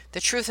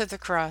The Truth of the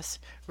Cross,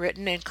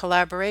 written in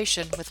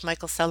collaboration with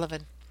Michael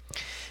Sullivan.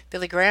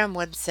 Billy Graham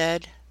once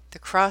said, "The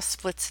cross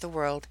splits the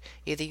world.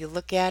 Either you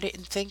look at it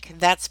and think,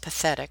 that's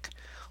pathetic,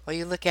 or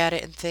you look at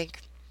it and think,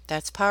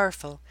 that's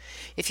powerful.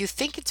 If you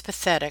think it's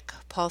pathetic,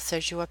 Paul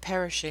says you are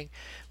perishing,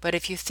 but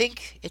if you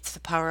think it's the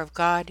power of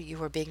God,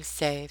 you are being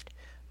saved.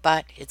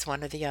 But it's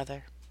one or the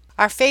other."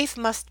 Our faith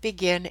must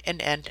begin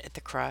and end at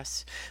the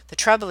cross. The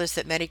trouble is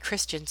that many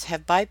Christians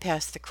have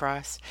bypassed the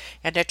cross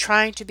and are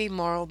trying to be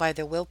moral by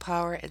their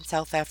willpower and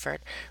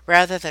self-effort,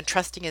 rather than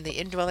trusting in the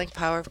indwelling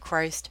power of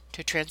Christ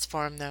to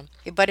transform them.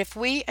 But if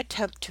we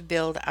attempt to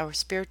build our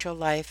spiritual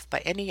life by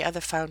any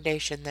other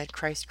foundation than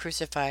Christ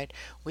crucified,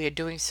 we are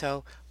doing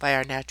so by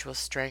our natural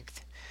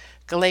strength.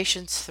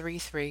 Galatians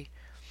 3:3.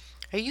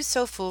 Are you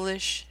so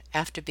foolish?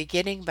 After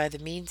beginning by the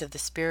means of the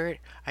Spirit,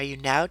 are you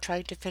now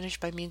trying to finish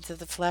by means of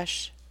the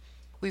flesh?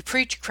 We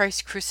preach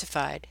Christ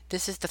crucified.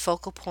 This is the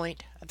focal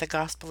point of the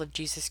gospel of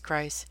Jesus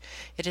Christ.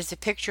 It is a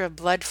picture of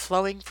blood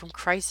flowing from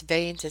Christ's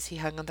veins as he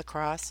hung on the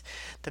cross.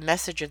 The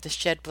message of the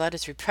shed blood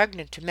is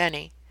repugnant to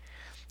many,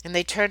 and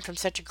they turn from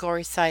such a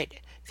gory sight,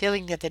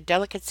 feeling that their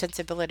delicate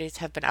sensibilities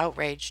have been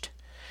outraged.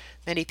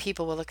 Many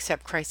people will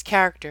accept Christ's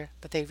character,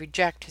 but they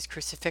reject his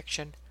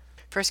crucifixion.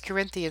 1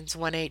 Corinthians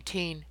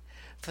 1:18.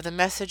 For the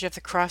message of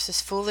the cross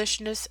is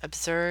foolishness,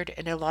 absurd,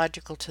 and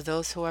illogical to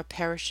those who are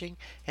perishing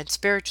and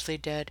spiritually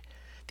dead,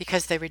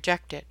 because they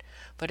reject it.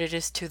 But it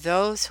is to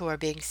those who are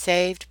being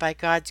saved by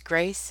God's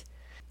grace.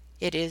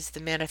 It is the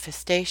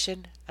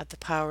manifestation of the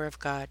power of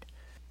God.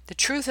 The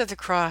truth of the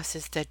cross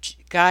is that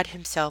God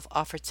himself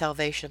offered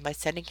salvation by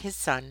sending his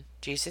Son,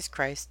 Jesus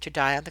Christ, to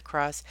die on the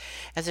cross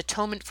as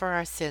atonement for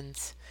our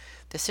sins.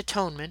 This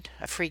atonement,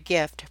 a free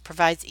gift,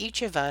 provides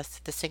each of us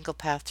the single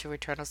path to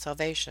eternal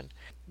salvation.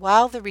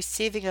 While the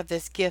receiving of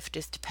this gift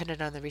is dependent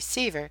on the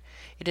receiver,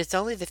 it is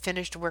only the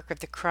finished work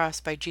of the cross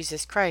by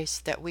Jesus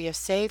Christ that we are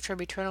saved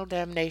from eternal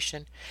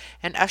damnation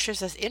and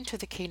ushers us into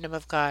the kingdom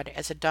of God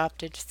as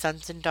adopted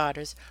sons and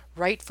daughters,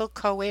 rightful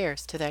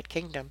co-heirs to that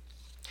kingdom.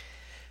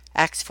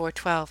 Acts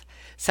 4:12.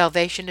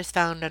 Salvation is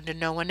found under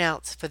no one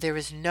else, for there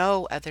is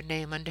no other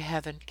name under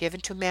heaven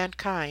given to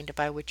mankind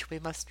by which we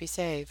must be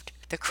saved.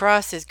 The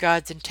cross is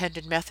God's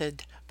intended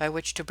method by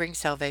which to bring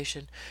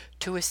salvation.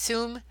 To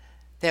assume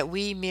that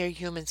we mere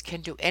humans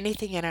can do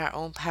anything in our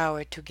own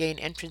power to gain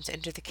entrance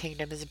into the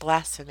kingdom is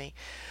blasphemy.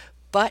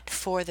 But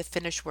for the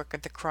finished work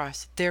of the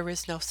cross, there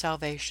is no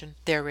salvation,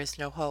 there is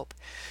no hope.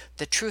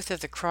 The truth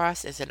of the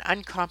cross is an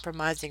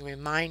uncompromising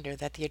reminder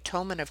that the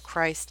atonement of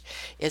Christ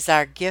is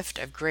our gift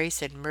of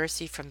grace and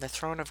mercy from the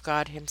throne of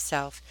God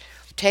himself.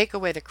 You take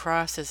away the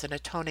cross as an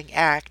atoning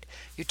act,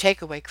 you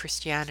take away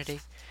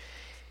Christianity.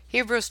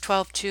 Hebrews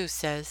 12:2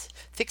 says,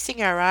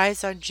 "Fixing our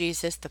eyes on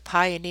Jesus, the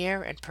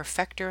pioneer and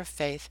perfecter of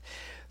faith,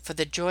 for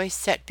the joy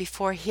set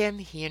before him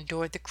he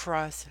endured the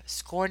cross,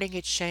 scorning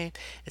its shame,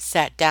 and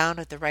sat down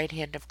at the right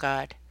hand of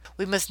God."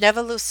 We must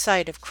never lose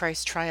sight of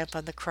Christ's triumph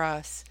on the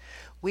cross.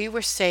 We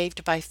were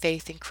saved by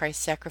faith in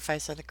Christ's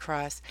sacrifice on the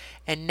cross,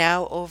 and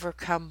now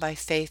overcome by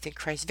faith in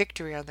Christ's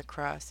victory on the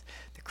cross.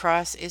 The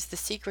cross is the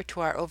secret to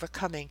our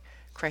overcoming.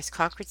 Christ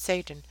conquered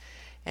Satan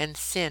and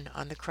sin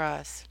on the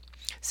cross.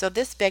 So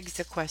this begs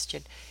the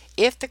question,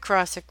 if the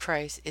cross of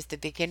Christ is the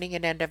beginning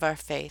and end of our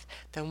faith,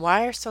 then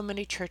why are so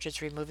many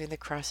churches removing the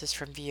crosses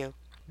from view?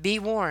 Be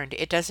warned,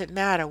 it doesn't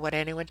matter what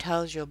anyone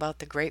tells you about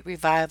the great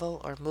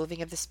revival or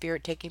moving of the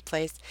Spirit taking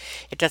place.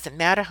 It doesn't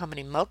matter how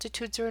many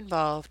multitudes are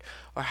involved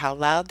or how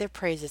loud their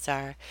praises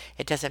are.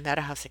 It doesn't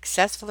matter how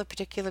successful a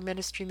particular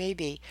ministry may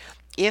be.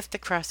 If the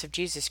cross of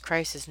Jesus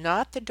Christ is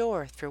not the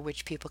door through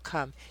which people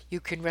come, you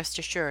can rest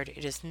assured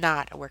it is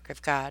not a work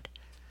of God.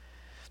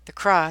 The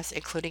cross,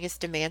 including its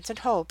demands and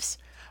hopes,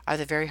 are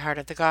the very heart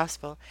of the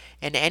gospel,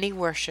 and any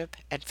worship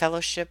and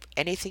fellowship,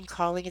 anything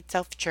calling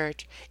itself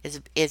church,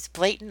 is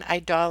blatant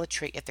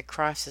idolatry if the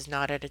cross is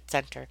not at its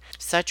center.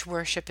 Such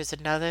worship is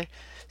another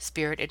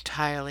spirit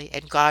entirely,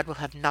 and God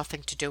will have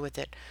nothing to do with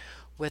it.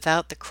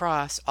 Without the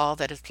cross, all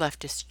that is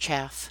left is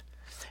chaff,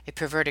 a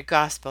perverted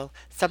gospel,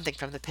 something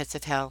from the pits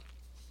of hell.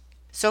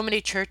 So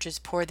many churches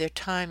pour their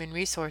time and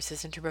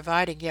resources into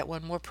providing yet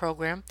one more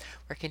program,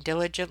 working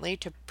diligently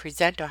to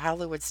present a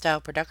Hollywood-style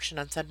production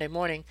on Sunday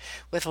morning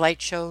with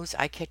light shows,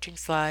 eye-catching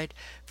slide,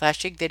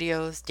 flashing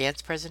videos,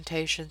 dance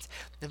presentations,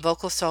 and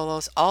vocal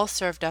solos, all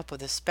served up with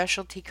the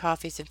specialty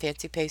coffees and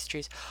fancy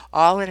pastries,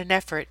 all in an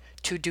effort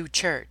to do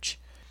church,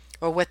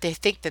 or what they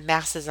think the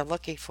masses are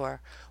looking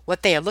for.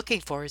 What they are looking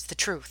for is the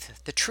truth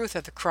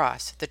of the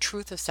cross, the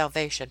truth of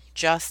salvation,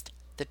 just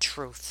the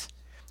truth.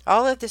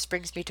 All of this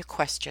brings me to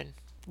question,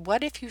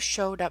 what if you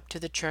showed up to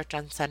the church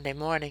on Sunday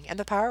morning and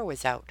the power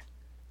was out?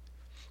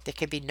 There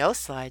can be no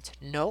slides,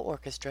 no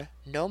orchestra,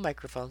 no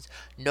microphones,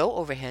 no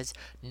overheads,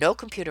 no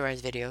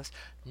computerized videos,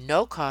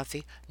 no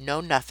coffee,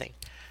 no nothing.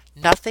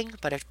 Nothing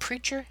but a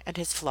preacher and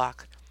his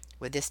flock.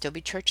 Would there still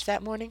be church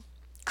that morning?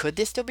 Could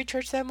there still be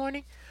church that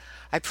morning?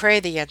 I pray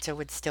the answer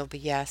would still be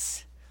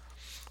yes.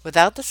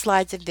 Without the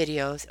slides and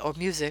videos or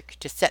music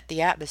to set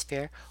the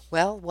atmosphere,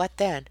 well, what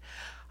then?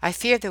 I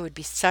fear there would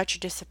be such a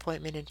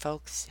disappointment in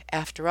folks.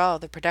 After all,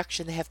 the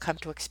production they have come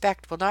to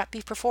expect will not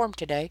be performed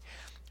today.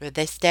 Would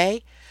they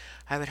stay?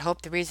 I would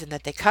hope the reason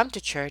that they come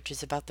to church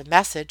is about the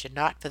message and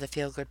not for the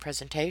feel-good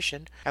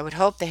presentation. I would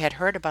hope they had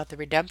heard about the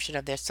redemption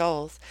of their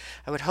souls.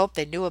 I would hope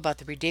they knew about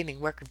the redeeming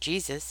work of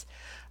Jesus.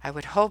 I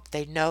would hope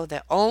they know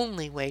the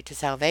only way to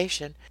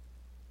salvation.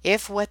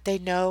 If what they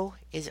know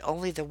is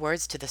only the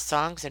words to the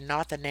songs and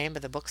not the name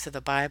of the books of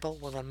the Bible,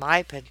 well, in my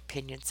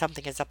opinion,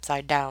 something is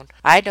upside down.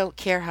 I don't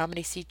care how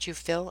many seats you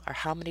fill or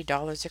how many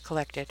dollars are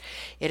collected.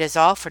 It is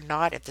all for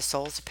naught if the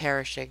souls are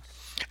perishing.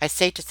 I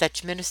say to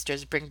such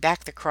ministers, bring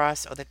back the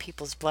cross, or the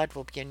people's blood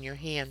will be in your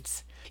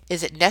hands.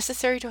 Is it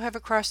necessary to have a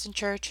cross in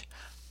church?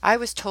 I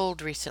was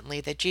told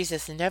recently that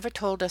Jesus never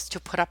told us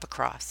to put up a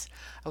cross.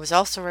 I was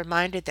also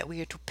reminded that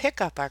we are to pick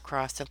up our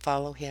cross and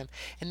follow him,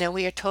 and that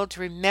we are told to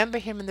remember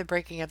him in the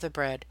breaking of the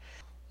bread.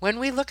 When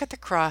we look at the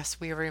cross,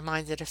 we are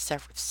reminded of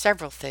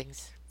several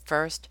things.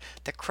 First,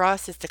 the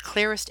cross is the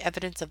clearest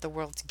evidence of the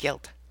world's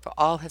guilt, for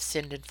all have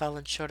sinned and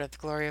fallen short of the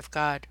glory of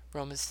God,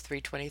 Romans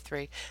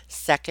 3:23.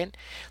 Second,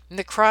 in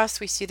the cross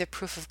we see the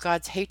proof of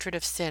God's hatred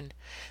of sin.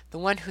 The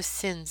one who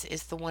sins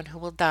is the one who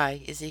will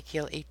die,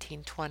 Ezekiel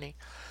 18:20.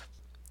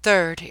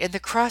 Third, in the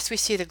cross we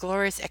see the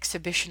glorious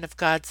exhibition of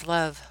God's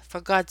love. For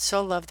God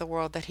so loved the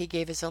world that he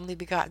gave his only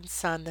begotten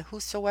Son, that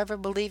whosoever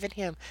believe in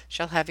him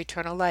shall have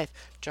eternal life,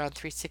 John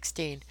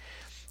 3:16.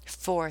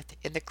 Fourth,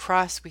 in the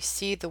cross we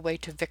see the way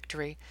to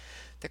victory.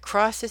 The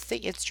cross is the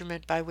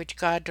instrument by which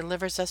God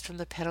delivers us from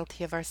the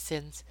penalty of our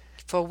sins.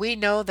 For we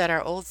know that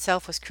our old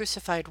self was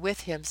crucified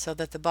with him, so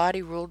that the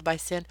body ruled by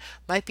sin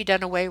might be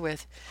done away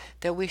with,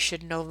 that we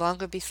should no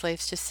longer be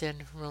slaves to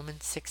sin,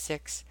 Romans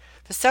 6:6.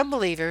 For some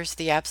believers,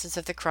 the absence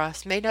of the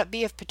cross may not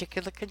be of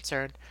particular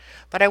concern,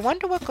 but I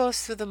wonder what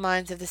goes through the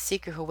minds of the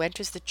seeker who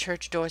enters the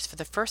church doors for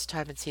the first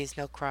time and sees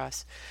no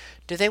cross.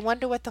 Do they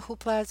wonder what the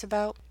hoopla is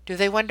about? Do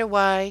they wonder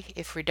why,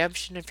 if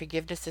redemption and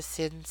forgiveness of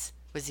sins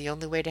was the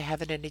only way to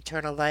heaven and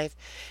eternal life,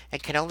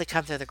 and can only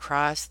come through the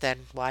cross,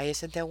 then why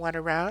isn't there one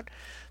around?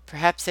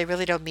 Perhaps they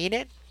really don't mean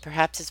it.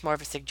 Perhaps it's more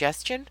of a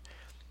suggestion.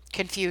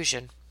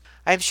 Confusion.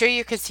 I am sure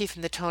you can see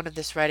from the tone of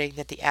this writing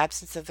that the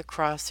absence of the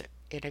cross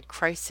in a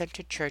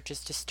Christ-centered church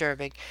is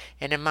disturbing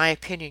and, in my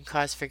opinion,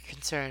 cause for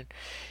concern.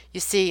 You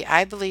see,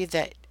 I believe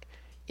that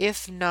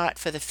if not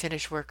for the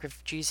finished work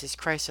of Jesus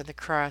Christ on the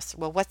cross,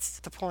 well, what's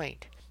the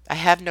point? I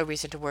have no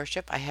reason to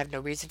worship. I have no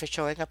reason for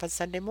showing up on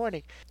Sunday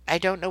morning. I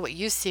don't know what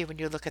you see when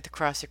you look at the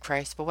cross of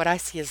Christ, but what I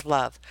see is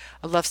love.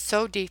 A love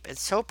so deep and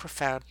so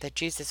profound that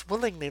Jesus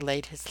willingly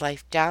laid his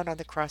life down on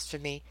the cross for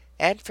me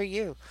and for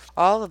you.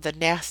 All of the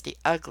nasty,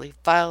 ugly,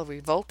 vile,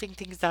 revolting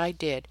things I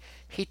did,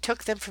 he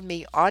took them from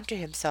me onto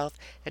himself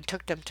and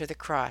took them to the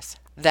cross.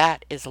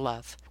 That is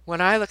love.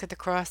 When I look at the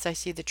cross, I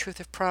see the truth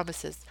of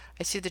promises.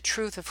 I see the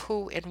truth of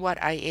who and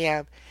what I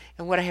am,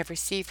 and what I have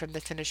received from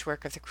the finished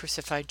work of the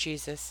crucified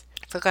Jesus.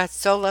 For God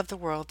so loved the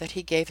world that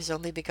he gave his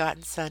only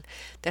begotten Son,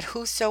 that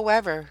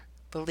whosoever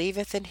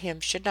believeth in him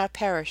should not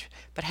perish,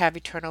 but have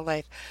eternal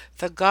life.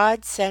 For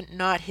God sent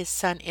not his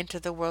Son into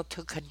the world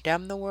to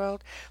condemn the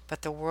world,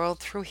 but the world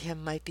through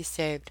him might be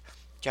saved.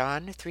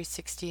 John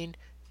 3:16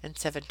 and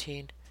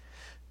 17.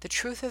 The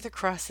truth of the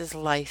cross is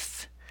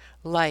life.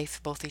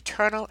 Life, both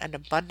eternal and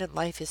abundant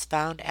life, is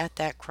found at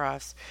that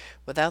cross.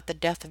 Without the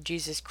death of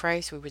Jesus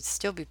Christ, we would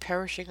still be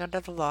perishing under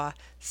the law,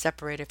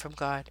 separated from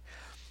God.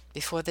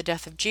 Before the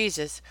death of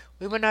Jesus,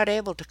 we were not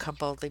able to come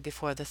boldly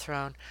before the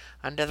throne.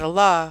 Under the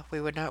law,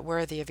 we were not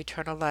worthy of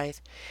eternal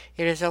life.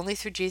 It is only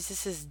through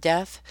Jesus'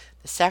 death,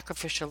 the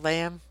sacrificial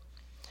lamb,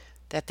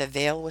 that the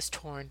veil was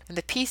torn. And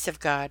the peace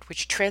of God,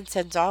 which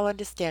transcends all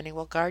understanding,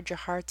 will guard your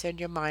hearts and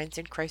your minds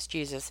in Christ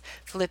Jesus.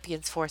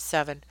 Philippians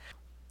 4:7.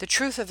 The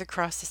truth of the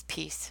cross is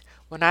peace.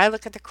 When I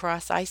look at the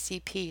cross, I see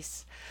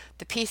peace.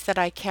 The peace that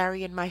I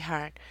carry in my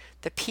heart.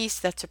 The peace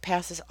that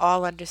surpasses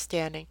all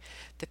understanding.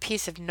 The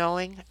peace of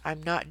knowing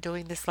I'm not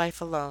doing this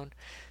life alone.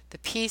 The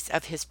peace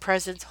of his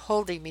presence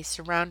holding me,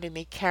 surrounding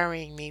me,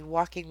 carrying me,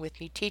 walking with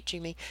me,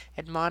 teaching me,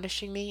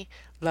 admonishing me,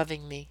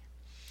 loving me.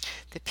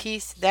 That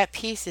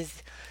peace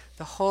is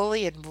the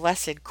holy and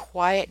blessed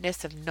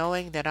quietness of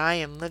knowing that I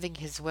am living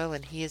his will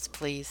and he is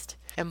pleased.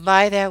 And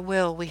by that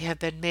will we have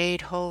been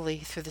made holy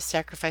through the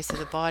sacrifice of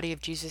the body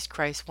of Jesus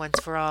Christ once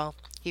for all.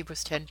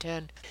 Hebrews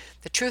 10:10.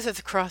 The truth of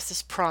the cross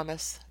is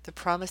promise, the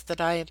promise that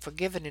I am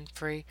forgiven and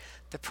free,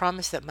 the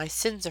promise that my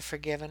sins are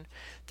forgiven,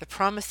 the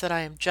promise that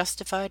I am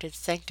justified and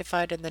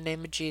sanctified in the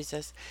name of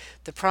Jesus,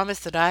 the promise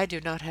that I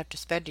do not have to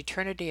spend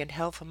eternity in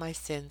hell for my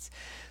sins,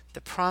 the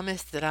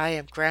promise that I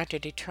am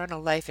granted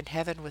eternal life in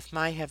heaven with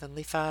my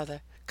heavenly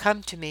Father.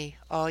 Come to me,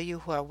 all you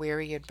who are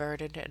weary and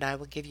burdened, and I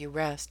will give you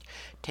rest.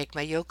 Take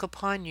my yoke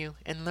upon you,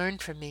 and learn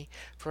from me,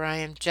 for I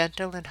am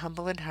gentle and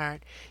humble in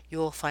heart. You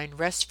will find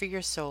rest for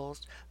your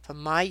souls, for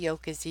my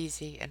yoke is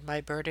easy, and my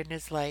burden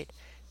is light.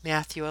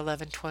 Matthew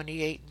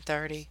 11:28 and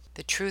 30.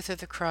 The truth of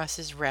the cross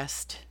is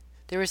rest.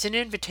 There is an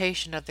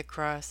invitation of the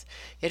cross.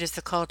 It is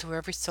the call to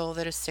every soul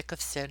that is sick of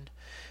sin.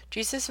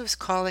 Jesus was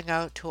calling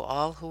out to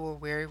all who were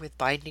weary with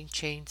binding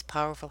chains,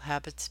 powerful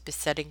habits,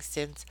 besetting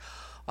sins,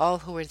 all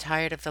who were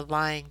tired of the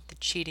lying, the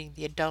cheating,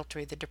 the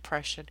adultery, the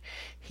depression.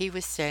 He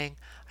was saying,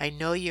 I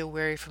know you're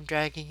weary from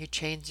dragging your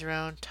chains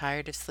around,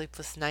 tired of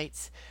sleepless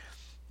nights.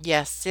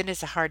 Yes, sin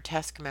is a hard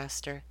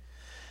taskmaster.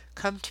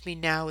 Come to me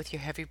now with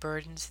your heavy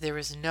burdens. There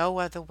is no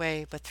other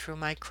way but through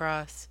my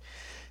cross.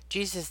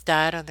 Jesus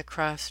died on the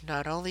cross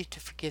not only to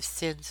forgive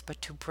sins,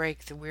 but to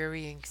break the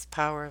wearying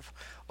power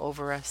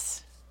over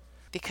us.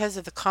 Because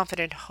of the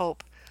confident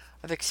hope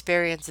of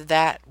experience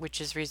that which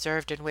is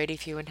reserved and waiting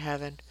for you in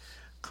heaven.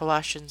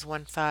 Colossians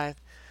 1:5.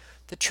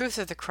 The truth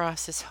of the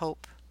cross is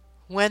hope.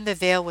 When the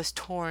veil was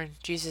torn,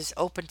 Jesus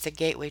opened the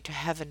gateway to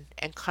heaven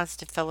and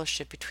constant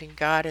fellowship between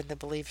God and the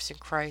believers in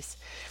Christ.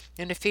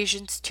 In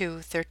Ephesians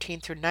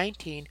 2:13 through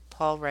 19,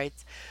 Paul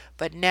writes,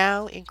 But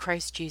now in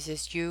Christ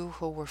Jesus, you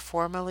who were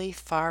formerly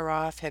far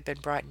off have been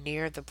brought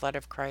near the blood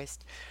of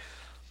Christ.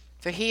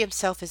 For he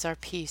himself is our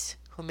peace,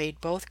 who made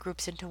both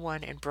groups into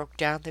one and broke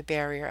down the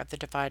barrier of the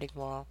dividing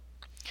wall.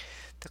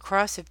 The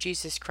cross of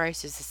Jesus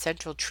Christ is the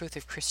central truth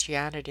of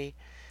Christianity.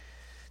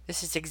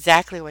 This is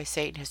exactly why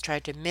Satan has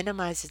tried to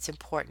minimize its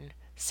importance,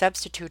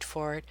 substitute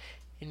for it,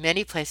 in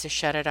many places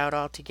shut it out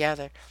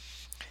altogether.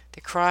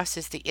 The cross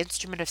is the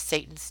instrument of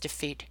Satan's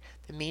defeat,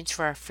 the means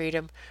for our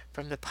freedom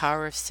from the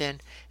power of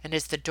sin, and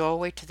is the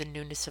doorway to the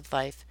newness of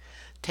life.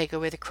 Take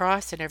away the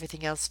cross and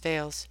everything else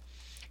fails.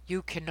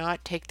 You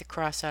cannot take the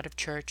cross out of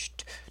church.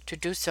 To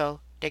do so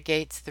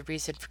negates the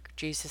reason for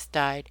Jesus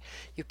died.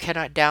 You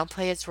cannot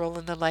downplay its role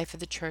in the life of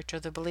the church or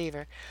the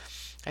believer.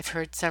 I've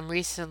heard some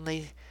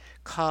recently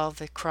call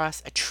the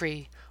cross a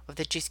tree, or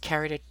that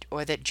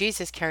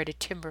Jesus carried a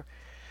timber.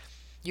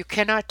 You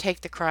cannot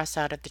take the cross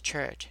out of the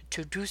church.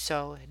 To do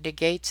so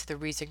negates the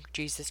reason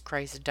Jesus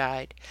Christ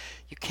died.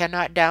 You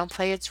cannot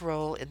downplay its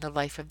role in the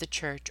life of the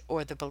church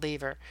or the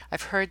believer.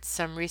 I've heard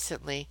some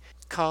recently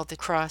call the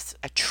cross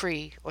a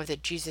tree, or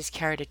that Jesus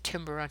carried a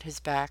timber on his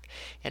back.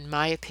 In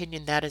my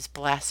opinion, that is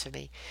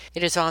blasphemy.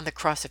 It is on the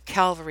cross of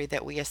Calvary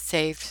that we are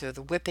saved through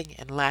the whipping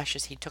and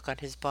lashes he took on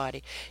his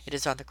body. It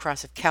is on the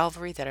cross of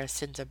Calvary that our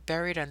sins are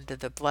buried under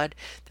the blood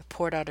that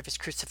poured out of his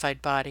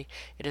crucified body.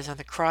 It is on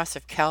the cross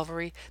of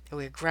Calvary that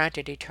we are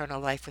granted eternal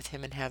life with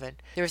him in heaven.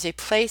 There is a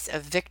place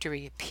of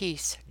victory,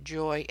 peace,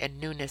 joy, and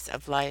newness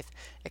of life.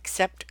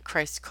 Accept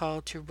Christ's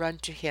call to run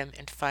to him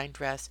and find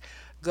rest.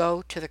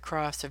 Go to the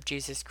cross of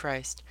Jesus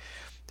Christ.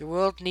 The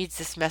world needs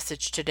this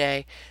message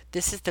today.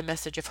 This is the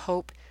message of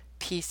hope,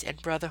 peace,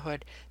 and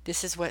brotherhood.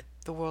 This is what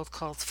the world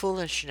calls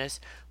foolishness,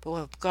 but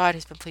what God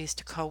has been pleased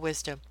to call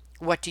wisdom.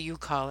 What do you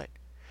call it?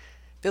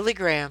 Billy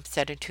Graham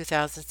said in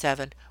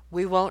 2007,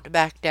 We won't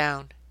back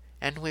down,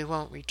 and we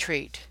won't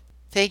retreat.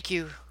 Thank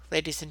you,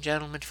 ladies and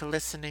gentlemen, for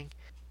listening.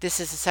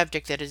 This is a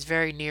subject that is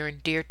very near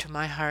and dear to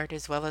my heart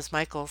as well as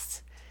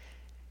Michael's.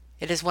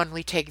 It is one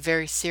we take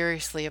very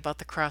seriously about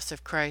the cross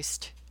of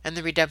Christ and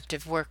the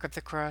redemptive work of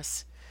the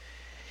cross.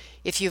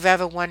 If you've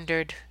ever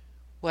wondered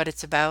what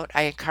it's about,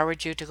 I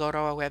encourage you to go to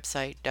our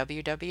website,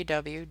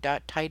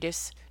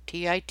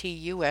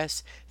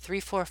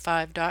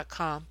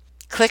 www.titus345.com.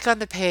 Click on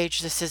the page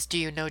that says, Do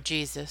you know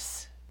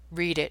Jesus?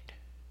 Read it.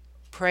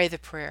 Pray the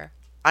prayer.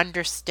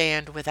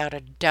 Understand without a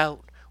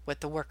doubt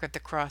what the work of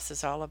the cross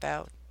is all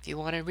about. If you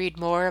want to read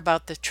more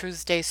about the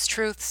Tuesday's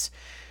truths,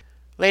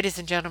 ladies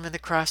and gentlemen, the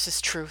cross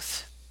is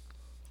truth.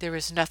 There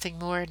is nothing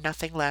more,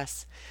 nothing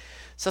less.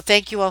 So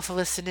thank you all for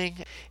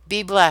listening.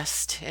 Be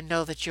blessed and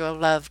know that you are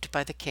loved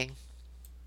by the King.